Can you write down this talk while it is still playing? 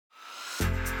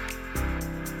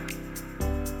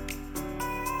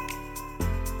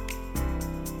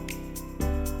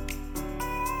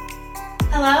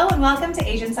Hello and welcome to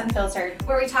Agents Unfiltered,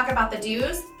 where we talk about the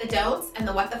do's, the don'ts, and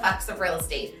the what the fucks of real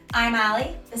estate. I'm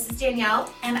Allie. This is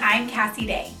Danielle. And I'm Cassie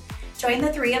Day. Join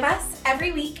the three of us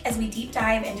every week as we deep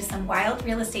dive into some wild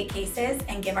real estate cases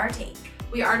and give our take.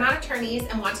 We are not attorneys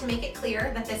and want to make it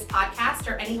clear that this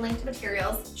podcast or any linked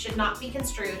materials should not be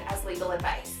construed as legal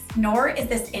advice. Nor is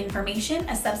this information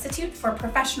a substitute for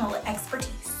professional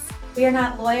expertise. We are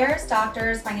not lawyers,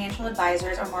 doctors, financial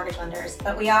advisors, or mortgage lenders,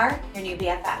 but we are your new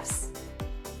BFFs.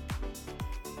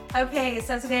 Okay,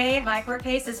 so today my court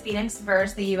case is Phoenix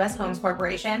versus the U.S. Homes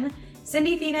Corporation.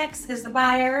 Cindy Phoenix is the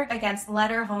buyer against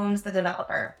Letter Homes, the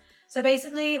developer. So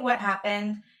basically what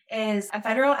happened is a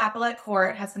federal appellate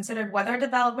court has considered whether a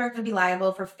developer could be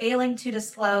liable for failing to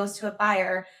disclose to a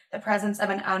buyer the presence of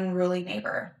an unruly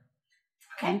neighbor.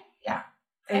 Okay. Yeah.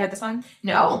 Have you heard this one?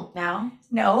 No. No?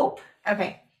 Nope.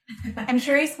 Okay. I'm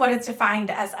curious what it's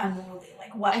defined as unruly.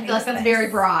 Like what? I feel like that's very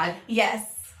broad.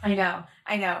 Yes.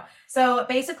 I know. So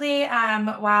basically,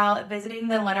 while visiting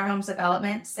the Letter Homes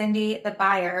development, Cindy, the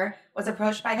buyer, was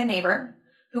approached by the neighbor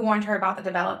who warned her about the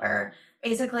developer,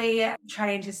 basically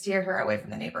trying to steer her away from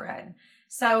the neighborhood.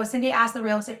 So Cindy asked the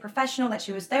real estate professional that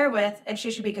she was there with if she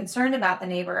should be concerned about the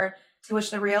neighbor, to which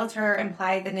the realtor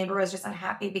implied the neighbor was just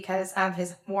unhappy because of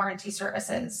his warranty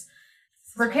services.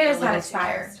 Repairs had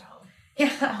expired.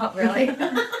 Yeah, really?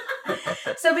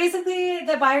 So basically,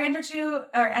 the buyer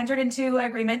entered into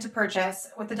agreement to purchase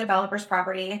with the developer's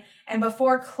property, and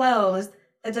before close,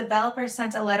 the developer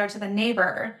sent a letter to the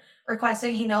neighbor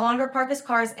requesting he no longer park his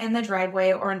cars in the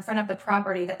driveway or in front of the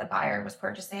property that the buyer was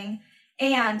purchasing,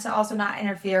 and to also not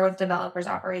interfere with developer's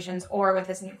operations or with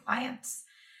his new clients.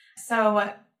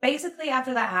 So basically,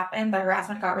 after that happened, the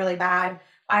harassment got really bad.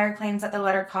 Buyer claims that the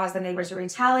letter caused the neighbors to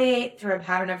retaliate through a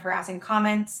pattern of harassing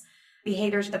comments,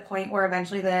 behavior to the point where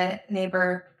eventually the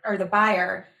neighbor or the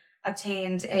buyer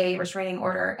obtained a restraining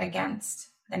order against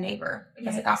the neighbor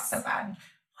because it got so bad.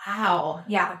 Wow.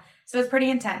 Yeah. So it's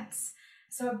pretty intense.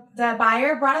 So the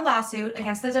buyer brought a lawsuit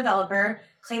against the developer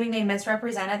claiming they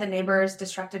misrepresented the neighbor's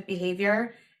destructive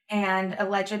behavior and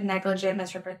alleged negligent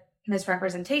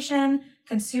misrepresentation,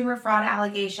 consumer fraud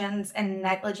allegations, and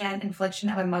negligent infliction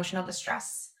of emotional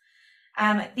distress.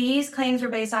 These claims were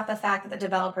based off the fact that the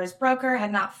developer's broker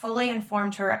had not fully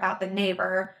informed her about the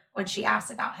neighbor when she asked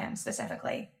about him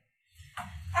specifically.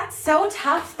 That's so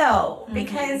tough though,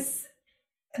 because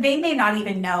they may not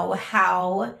even know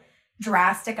how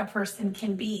drastic a person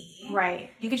can be. Right.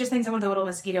 You could just think someone's a little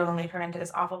mosquito and they turn into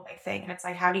this awful big thing. And it's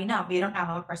like, how do you know? You don't know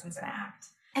how a person's going to act.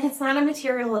 And it's not a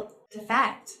material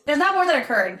defect. There's not more that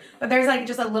occurred, but there's like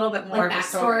just a little bit more Like of a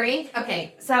story.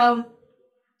 Okay. So,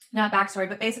 not backstory,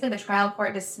 but basically the trial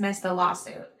court dismissed the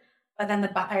lawsuit, but then the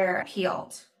buyer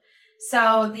appealed.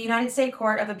 So the United States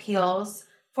Court of Appeals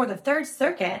for the Third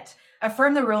Circuit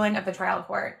affirmed the ruling of the trial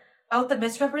court. Both the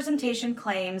misrepresentation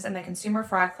claims and the consumer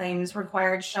fraud claims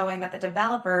required showing that the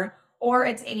developer or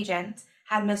its agent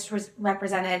had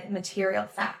misrepresented material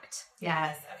fact.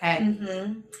 Yes. Okay.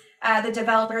 The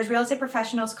developer's real estate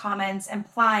professional's comments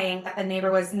implying that the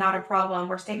neighbor was not a problem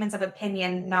were statements of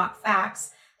opinion, not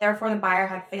facts. Therefore, the buyer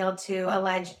had failed to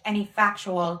allege any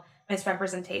factual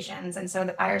misrepresentations, and so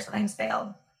the buyer's claims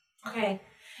failed. Okay.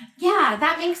 Yeah,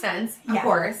 that makes sense, of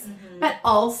course. But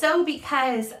also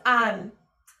because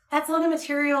that's not a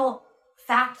material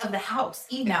fact of the house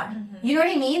either. No. You know what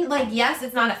I mean? Like, yes,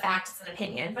 it's not a fact, it's an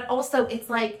opinion, but also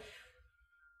it's like,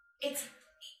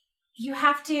 it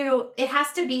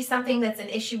has to be something that's an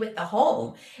issue with the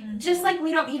home. Just like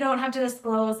you don't have to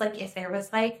disclose, like, if there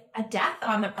was like a death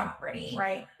on the property.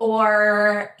 Right.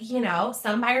 Or,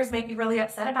 some buyers may be really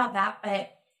upset about that,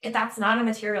 but that's not a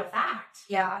material fact.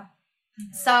 Yeah.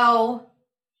 So,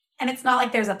 and it's not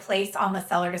like there's a place on the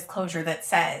seller disclosure that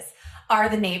says, are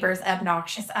the neighbors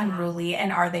obnoxious, unruly,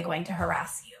 and are they going to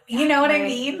harass you? You know what I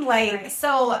mean? Like,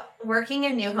 so working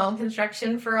in new home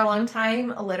construction for a long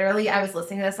time, literally, I was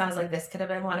listening to this and I was like, this could have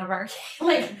been one of our,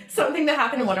 something that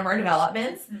happened in one of our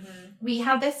developments. We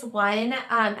had this one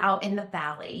out in the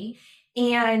valley,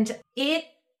 and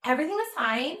everything was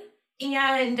fine.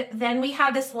 And then we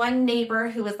had this one neighbor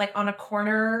who was like on a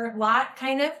corner lot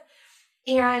kind of,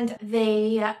 and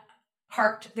they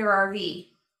parked their RV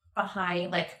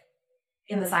behind, like,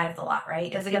 in the side of the lot,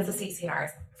 right? It was against the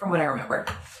CCNRs, from what I remember.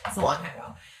 It's a long time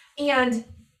ago. And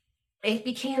it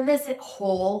became this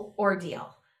whole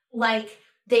ordeal. Like,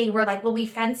 they were like, well, we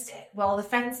fenced it. Well, the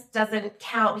fence doesn't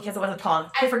count because it wasn't tall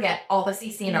enough. I forget all the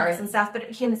CCNRs and stuff, but it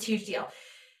became this huge deal.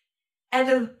 And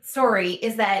the story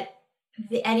is that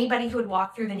anybody who would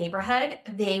walk through the neighborhood,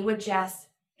 they would just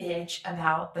bitch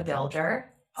about the builder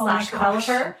 /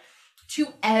 developer to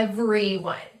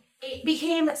everyone. it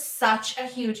became such a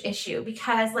huge issue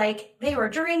because like they were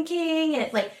drinking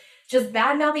and like just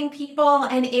bad mouthing people.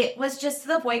 And it was just to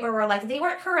the point where we're like, they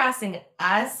weren't harassing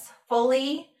us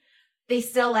fully. They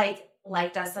still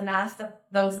liked us enough,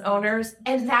 those owners.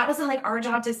 And that wasn't like our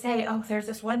job to say, oh, there's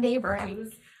this one neighbor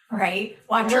who's right.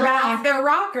 Watch her back. the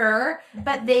rocker.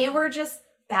 But they were just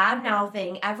bad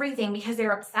mouthing everything because they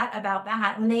were upset about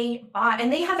that. And they bought,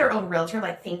 and they had their own realtor.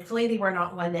 Like, thankfully, they were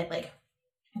not one that like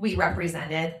we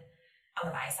represented on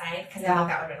the buy side because I think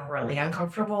that would have been really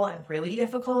uncomfortable and really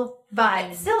difficult.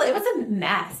 But still, it was a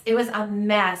mess. It was a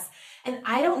mess. And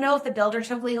I don't know if the builder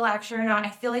took legal action or not. I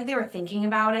feel like they were thinking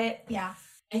about it. Yeah.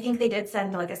 I think they did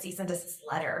send like a cease and desist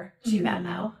letter to them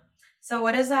though. So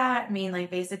what does that mean? Like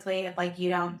basically if like you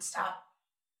don't stop,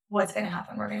 what's going to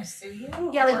happen? We're going to sue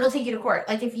you? Yeah, like we'll take you to court.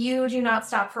 Like if you do not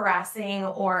stop harassing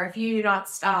or if you do not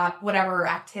stop whatever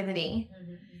activity,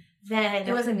 then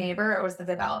It was a neighbor or it was the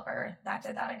developer that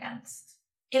did that against?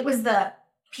 it was the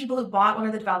people who bought one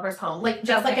of the developer's home. Like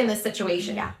just like in this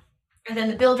situation. Yeah. And then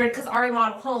the builder, because our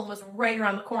model home was right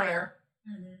around the corner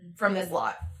from this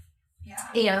lot.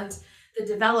 Yeah. And the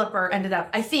developer ended up,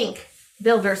 I think,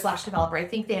 builder/developer, I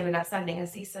think they ended up sending a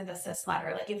cease and desist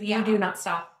letter. Like, if you do not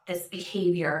stop this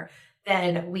behavior,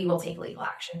 then we will take legal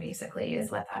action, basically,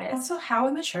 is what that is. Also, how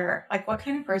immature? Like, what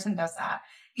kind of person does that?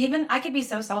 Even, I could be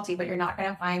so salty, but you're not going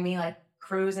to find me, like,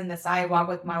 cruising the sidewalk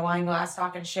with my wine glass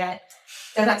talking shit.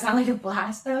 Does that sound like a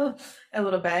blast, though? A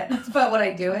little bit. But would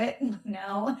I do it?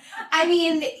 No. I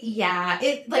mean, yeah.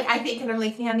 I think I'm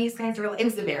looking on these guys, it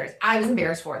was embarrassed. I was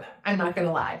embarrassed for them. I'm not going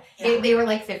to lie. Yeah. They were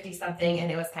like 50-something, and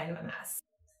it was kind of a mess.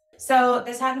 So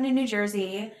this happened in New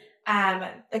Jersey.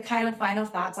 The kind of final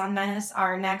thoughts on this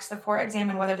are next, the court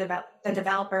examined whether the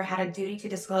developer had a duty to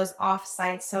disclose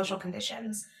off-site social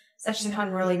conditions, such as an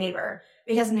unruly neighbor.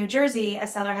 Because in New Jersey, a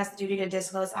seller has the duty to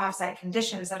disclose off-site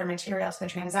conditions that are material to the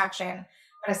transaction,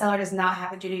 but a seller does not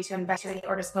have a duty to investigate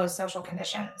or disclose social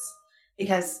conditions,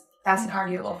 because that's an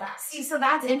arguable fact. See, so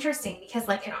that's interesting because,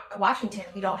 like, in Washington,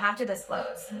 we don't have to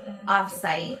disclose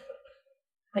off-site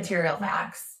material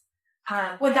facts.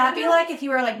 Would that be like if you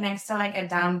were like next to like a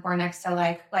dump or next to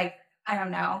like I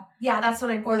don't know? Yeah, that's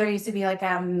what Or there used to be like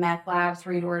a meth lab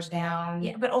 3 doors down.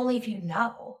 Yeah, but only if you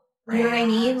know. You know what I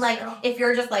mean? Like, if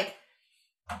you're just like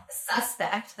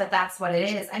suspect that that's what it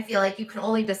is, I feel like you can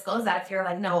only disclose that if you're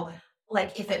like, no,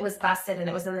 like if it was busted and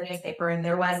it was in the newspaper and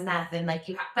there was meth and like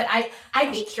but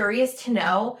I'd be curious to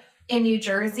know in New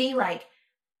Jersey, like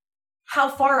how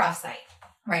far off site?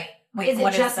 Right. Wait, is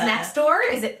it just next door?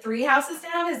 Is it 3 houses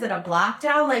down? Is it a block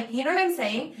down? Like, you know what I'm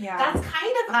saying? Yeah. That's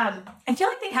kind of I feel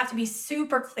like they'd have to be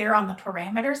super clear on the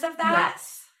parameters of that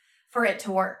for it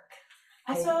to work.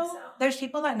 Also, there's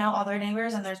people that know all their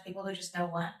neighbors and there's people who just know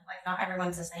one. Like, not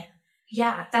everyone's the same.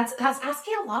 Yeah, that's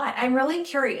asking a lot. I'm really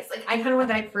curious. Like, I kind of want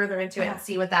to dive further into it and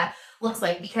see what that looks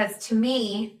like, because to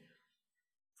me,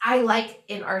 I like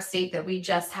in our state that we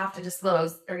just have to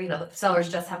disclose, or, you know, the sellers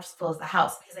just have to disclose the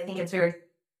house, because I think it's very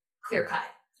clear cut.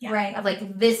 Yeah. Right. Of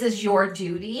like, this is your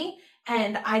duty.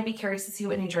 And I'd be curious to see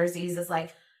what New Jersey's is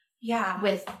like. Yeah.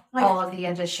 With like, all of the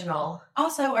additional.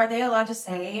 Also, are they allowed to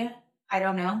say, I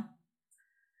don't know?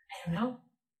 I don't know.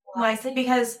 Well, I think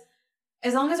because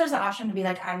as long as there's an option to be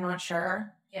like, I'm not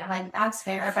sure. Yeah. Like, that's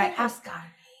fair. But That's gotta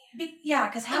be. Yeah,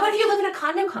 because How about if you live in a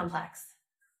condo complex?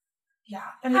 Yeah.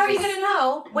 How are you going to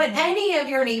know what any of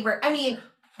your neighbor, I mean.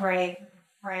 Right.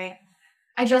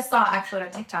 I just saw actually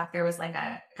on TikTok, there was like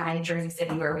a guy in Jersey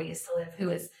City where we used to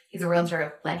live he's a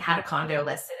realtor, like had a condo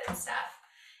listed and stuff.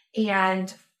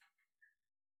 And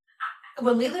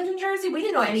when we lived in Jersey, we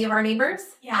didn't know any of our neighbors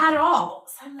at all.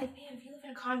 So I'm like, man, if you live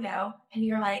in a condo and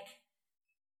you're like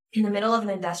in the middle of an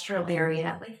industrial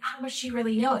area, like how much do you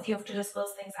really know if you have to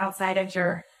disclose things outside of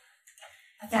your.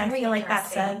 I feel like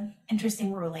that's an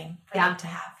interesting ruling for them to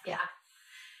have. Yeah.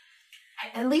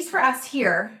 At least for us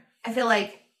here, I feel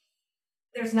like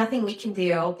there's nothing we can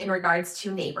do in regards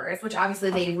to neighbors, which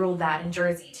obviously they ruled that in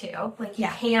Jersey too. Like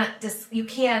you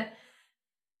can't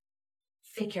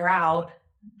figure out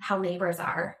how neighbors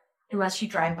are unless you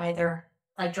drive by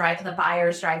the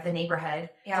buyers drive the neighborhood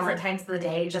different times of the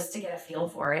day just to get a feel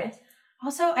for it.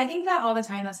 Also, I think that all the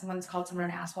time that someone's called someone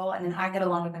an asshole and then I get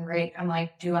along with them great. I'm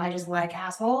like, do I just like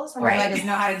assholes? Or do I just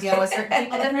know how to deal with certain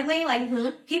people differently?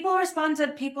 Like, people respond to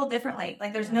people differently.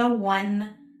 Like, there's no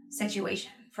one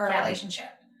situation for a relationship.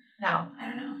 No, I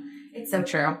don't know. it's so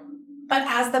true. But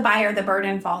as the buyer, the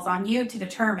burden falls on you to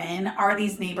determine, are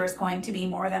these neighbors going to be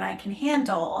more than I can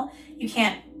handle? You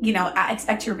can't,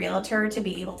 expect your realtor to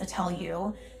be able to tell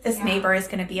you this neighbor is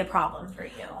going to be a problem for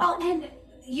you. Well, and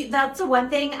That's the one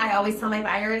thing I always tell my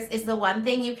buyers is the one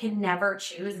thing you can never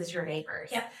choose is your neighbors.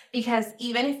 Yep. Because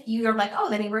even if you're like, oh,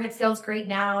 the neighborhood feels great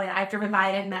now and I've driven by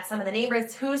it and met some of the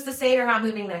neighbors, who's to say they're not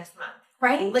moving next month?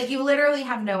 Right? Like you literally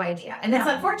have no idea. And it's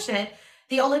unfortunate.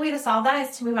 The only way to solve that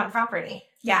is to move on property.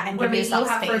 Yeah. And where give maybe you yourself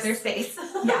have space. further space.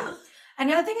 Yeah.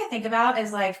 Another thing I think about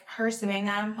is like her suing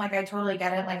them. Like I totally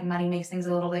get it. Like money makes things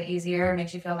a little bit easier,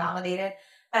 makes you feel validated.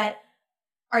 But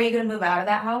are you going to move out of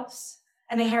that house?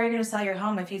 And then how are you going to sell your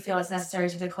home if you feel it's necessary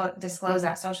to disclose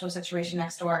that social situation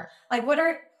next door? Like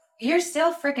you're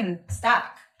still freaking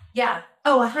stuck. Yeah.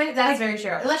 Oh, that's very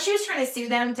true. Unless she was trying to sue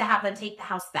them to have them take the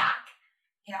house back.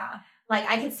 Yeah. Like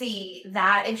I could see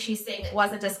that if she's saying it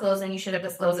wasn't disclosed and you should have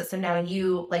disclosed it. So now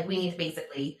we need to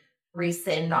basically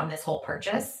rescind on this whole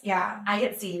purchase. Yeah. I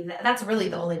could see that's really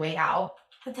the only way out.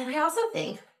 But then I also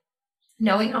think,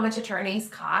 knowing how much attorneys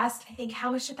cost, I think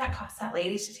how much did that cost that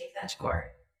lady to take that to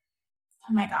court?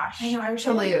 Oh my gosh. I know. I wish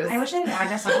To lose. I wish I had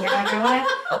this on here.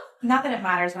 Not that it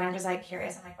matters, but I'm just like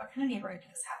curious. I'm like, what kind of neighborhood does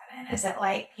this happen in? Is it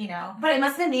like, But it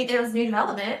must have been, it was new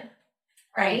development,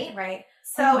 right? Right.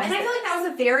 So, and I feel like that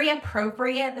was a very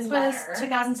appropriate This letter. was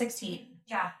 2016.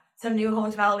 Yeah. Some new home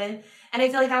development. And I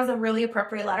feel like that was a really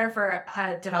appropriate letter for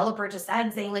a developer to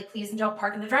send saying like, please don't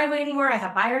park in the driveway anymore. I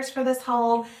have buyers for this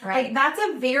home. Right. Like that's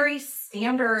a very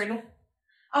standard.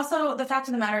 Also, the fact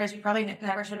of the matter is we probably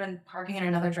never should have been parking in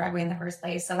another driveway in the first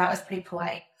place. So that was pretty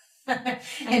polite,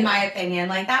 in my opinion.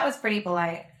 Like that was pretty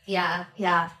polite. Yeah.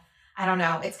 Yeah. I don't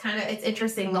know. It's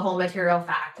interesting, the whole material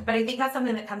fact. But I think that's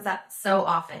something that comes up so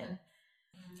often.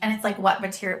 And it's like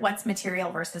what's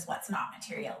material versus what's not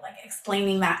material, like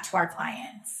explaining that to our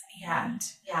clients. And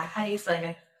Yeah. How do you explain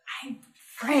it?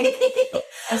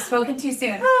 I've spoken too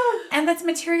soon. And that's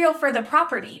material for the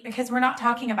property because we're not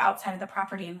talking about outside of the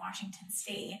property in Washington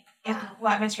State. Yeah.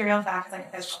 What material fact is like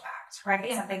a physical fact, right?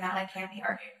 It's something that like can't be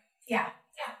argued. Yeah.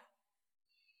 Yeah.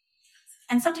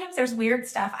 And sometimes there's weird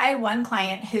stuff. I had one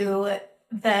client who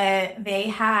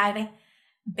they had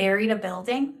buried a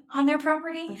building on their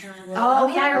property. Oh,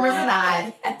 yeah, I remember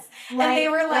that. Yes. And they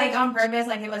were like on purpose,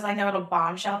 like it was like a little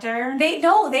bomb shelter. They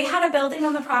had a building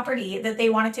on the property that they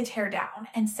wanted to tear down.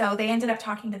 And so they ended up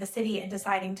talking to the city and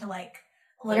deciding to like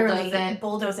literally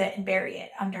bulldoze it and bury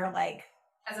it under like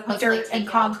As opposed dirt to like and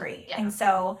concrete. Yeah. And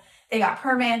so they got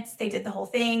permits, they did the whole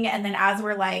thing. And then as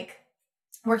we're like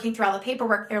working through all the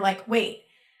paperwork, they're like, wait,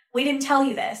 we didn't tell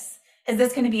you this. Is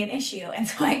this going to be an issue? And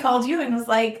so I called you and was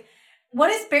like, what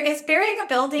is burying a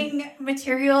building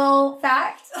material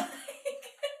fact? I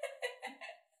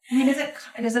mean,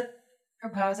 does it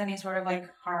propose any sort of like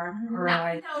harm or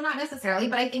like? No, not necessarily,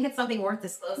 but I think it's something worth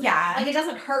disclosing. Yeah. Like it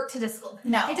doesn't hurt to disclose.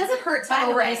 No. It doesn't hurt to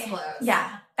over disclose.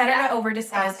 Yeah. Better to over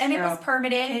disclose. And true. it was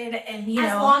permitted and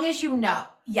As long as you know.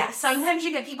 yes. Sometimes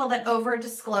you get people that over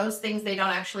disclose things they don't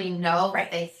actually know,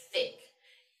 Right. They think.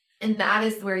 And that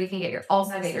is where you can get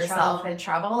yourself in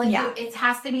trouble. Like Yeah. it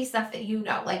has to be stuff that you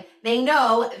know. Like they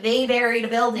know they buried a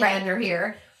building Right. under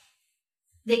here.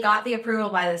 They got the approval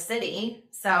by the city.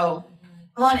 So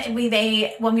Well, and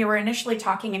when we were initially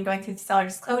talking and going through the seller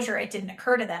disclosure, it didn't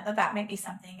occur to them that might be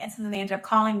something. And so then they ended up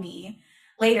calling me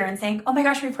later and saying, oh my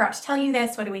gosh, we forgot to tell you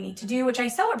this. What do we need to do? Which I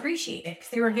so appreciated because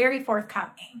they were very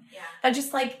forthcoming. yeah. But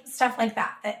just like stuff like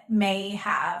that may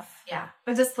have. Yeah.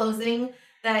 But disclosing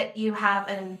that you have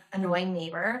an annoying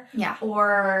neighbor Yeah.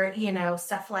 or,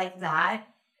 stuff like that.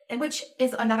 And which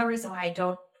is another reason why I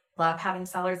don't love having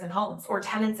sellers in homes or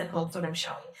tenants in homes when I'm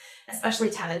showing, especially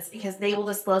tenants, because they will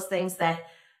disclose things that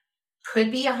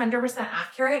could be 100%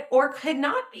 accurate or could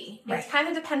not be. Right. It kind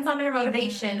of depends on their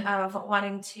motivation of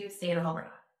wanting to stay in a home or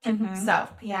not. Mm-hmm. So,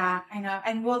 Yeah, I know.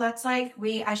 And well, that's like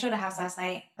I showed a house last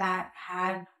night that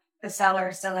had the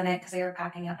seller still in it because they were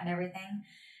packing up and everything.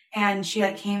 And she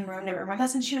like came room to room with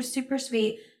us and she was super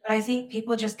sweet. But I think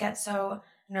people just get so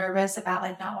nervous about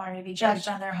like not wanting to be judged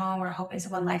on their home or hoping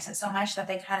someone likes it so much that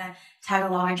they kind of tag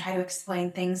along and try to explain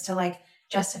things to like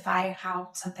justify how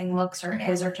something looks or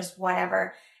is or just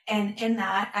whatever. And in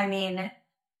that, I mean,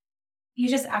 you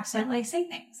just accidentally say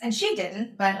things. And she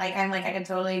didn't, but like I'm like I can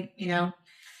totally,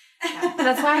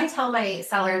 that's why I tell my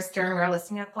sellers during our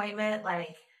listing appointment,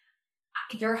 like,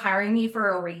 you're hiring me for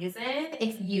a reason.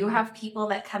 If you have people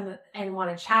that come and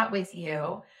want to chat with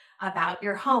you about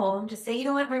your home, just say, you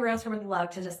know what, my realtor would love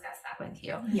to discuss that with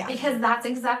you. Yeah. Because that's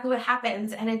exactly what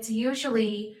happens. And it's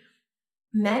usually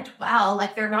meant well.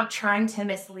 Like they're not trying to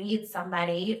mislead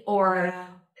somebody or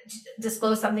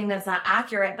disclose something that's not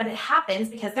accurate, but it happens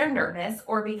because they're nervous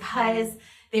or because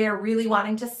they're really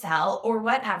wanting to sell or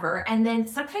whatever. And then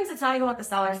sometimes it's not even what the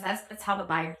seller says, but it's how the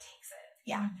buyer takes it.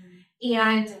 Yeah.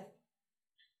 And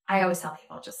I always tell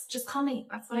people, just call me.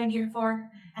 That's what I'm here for.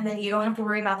 And then you don't have to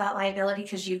worry about that liability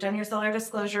because you've done your seller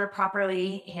disclosure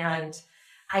properly, and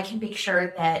I can make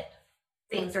sure that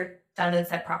things are done and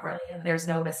said properly and there's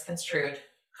no misconstrued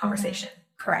conversation.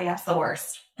 Correct. That's the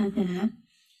worst.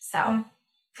 So,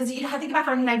 because you have to think about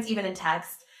how many times even in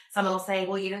text, someone will say,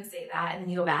 well, you didn't say that. And then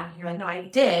you go back and you're like, no, I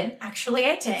did. Actually,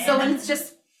 I did. So when it's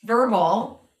just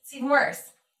verbal, it's even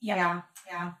worse. Yeah.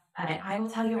 But I will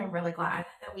tell you, I'm really glad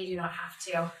that we do not have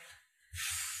to.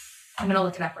 I'm going to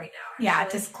look it up right now. Yeah,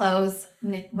 actually. disclose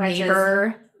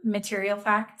neighbor material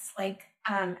facts, like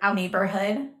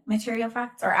neighborhood material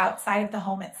facts, or outside of the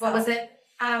home itself. What was it?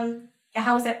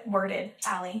 How was it worded,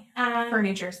 Allie, for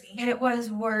New Jersey? It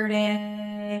was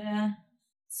worded,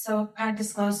 so I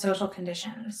disclose social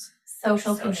conditions.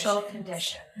 Social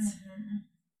conditions.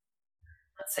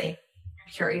 Let's see.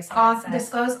 I'm curious.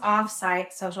 Disclose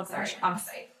off-site social conditions.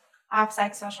 Off-site.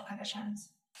 Off-site social conditions.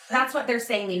 That's what they're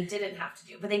saying they didn't have to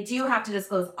do, but they do have to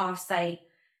disclose off-site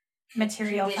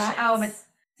material facts. Oh, but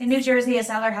in New Jersey, a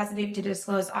seller has to do to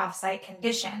disclose off-site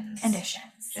conditions.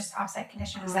 Just off-site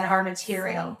conditions that are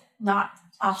material. Not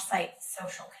off-site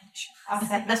social conditions.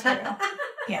 Off-site material.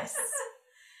 Yes.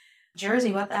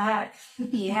 Jersey, what the heck?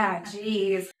 Yeah,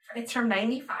 geez. It's from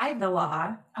 95, the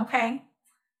law. Okay.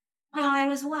 Well, I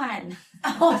was one.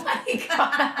 Oh my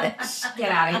gosh. Get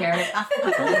out of here.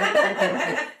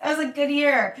 That was a good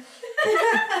year.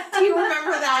 Do you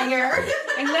remember that year?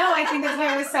 I know. I think that's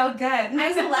why it was so good. I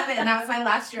was 11, and that was my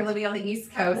last year living on the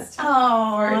East Coast.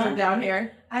 Oh. From down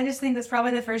here. I just think that's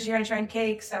probably the first year I tried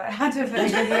cake, so it had to have been a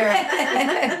good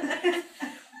year.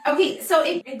 Okay, so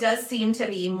it does seem to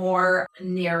be more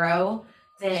narrow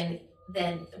than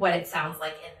what it sounds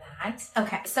like in that.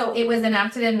 Okay. So it was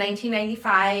enacted in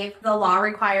 1995. The law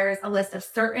requires a list of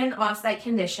certain off-site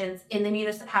conditions in the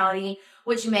municipality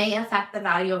which may affect the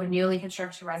value of a newly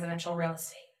constructed residential real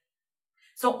estate.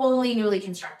 So only newly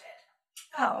constructed.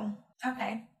 Oh,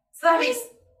 okay. So that makes,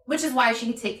 which is why they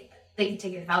can take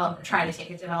a developer, try to take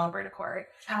a developer to court,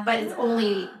 but it's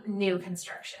only new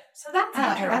construction. So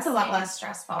that's a lot less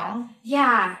stressful.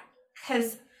 Yeah,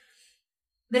 because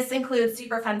this includes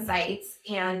Superfund sites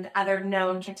and other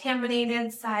known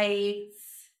contaminated sites.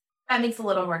 That makes a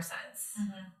little more sense.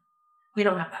 We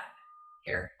don't have that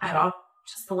here at all,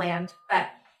 just the land, but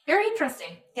very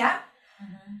interesting. Yeah.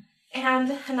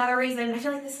 And another reason, I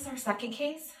feel like this is our second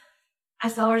case. A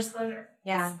seller disclosure.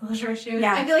 Yeah. Disclosure issue.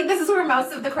 Yeah. I feel like this is where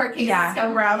most of the court cases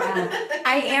come from.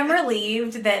 I am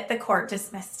relieved that the court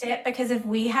dismissed it, because if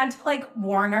we had to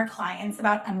warn our clients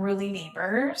about unruly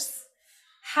neighbors,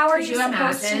 how are you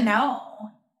supposed to know?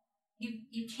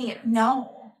 You can't.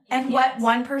 No. And what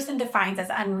one person defines as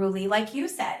unruly, like you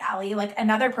said, Allie,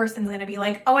 another person's going to be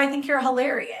like, oh, I think you're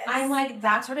hilarious. I'm like,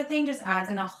 that sort of thing just adds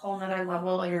in a whole nother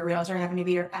level of your realtor having to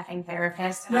be your effing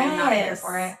therapist. And I'm not here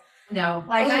for it. No.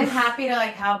 I'm happy to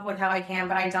help with how I can,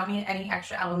 but I don't need any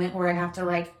extra element where I have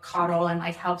to coddle and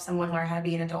help someone learn how to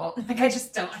be an adult. I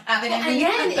just don't have it. And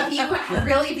again,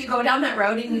 if you go down that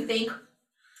road and you think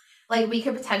we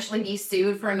could potentially be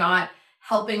sued for not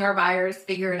helping our buyers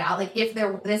figure it out, if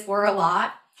this were a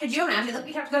lot, could you imagine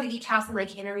we'd have to go to each house and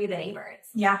interview the neighbors?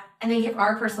 Yeah. And then give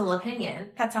our personal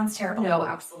opinion. That sounds terrible. No,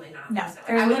 absolutely not. No,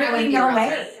 there's literally no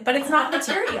way. But it's not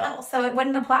material, so it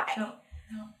wouldn't apply. No.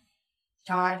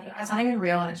 God, it's not even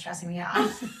real and it's stressing me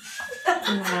out.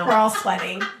 No. We're all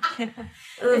sweating. If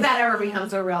that ever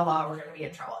becomes a real law, we're going to be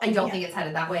in trouble. I don't think it's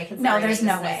headed that way. No, there's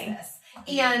no way.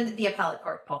 And the appellate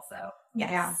court also. Yes.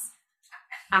 Yeah.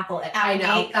 Appellate. I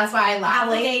know. That's why I laugh.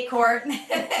 Appellate court.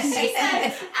 She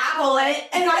said appellate.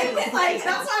 And I was like,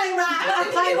 that's why I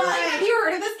laughed. I'm like, have you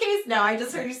heard of this case? No, I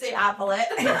just heard you say appellate.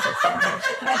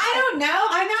 I don't know.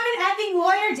 I'm not an effing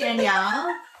lawyer,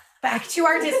 Danielle. Back to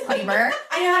our disclaimer.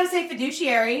 I know how to say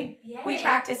fiduciary. Yeah. We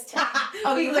practiced today.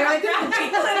 We literally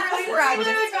practiced.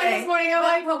 This morning. I'm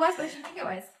like, what was it? I think it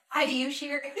was.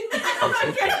 Fiduciary.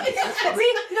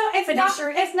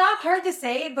 It's not hard to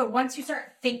say, but once you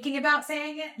start thinking about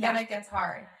saying it, then it gets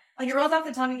hard. It rolls off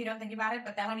the tongue and you don't think about it,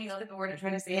 but then when you look at the word and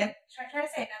try to say it, try to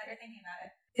say it now that you're thinking about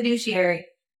it. Fiduciary.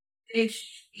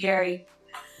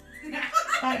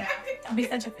 Don't be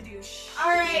such a fidouche.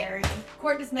 All right.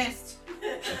 Court dismissed.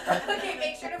 Okay,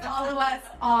 make sure to follow us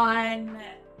on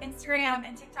Instagram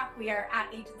and TikTok. We are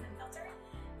at Agents Unfiltered.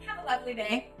 Have a lovely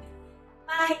day.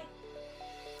 Bye.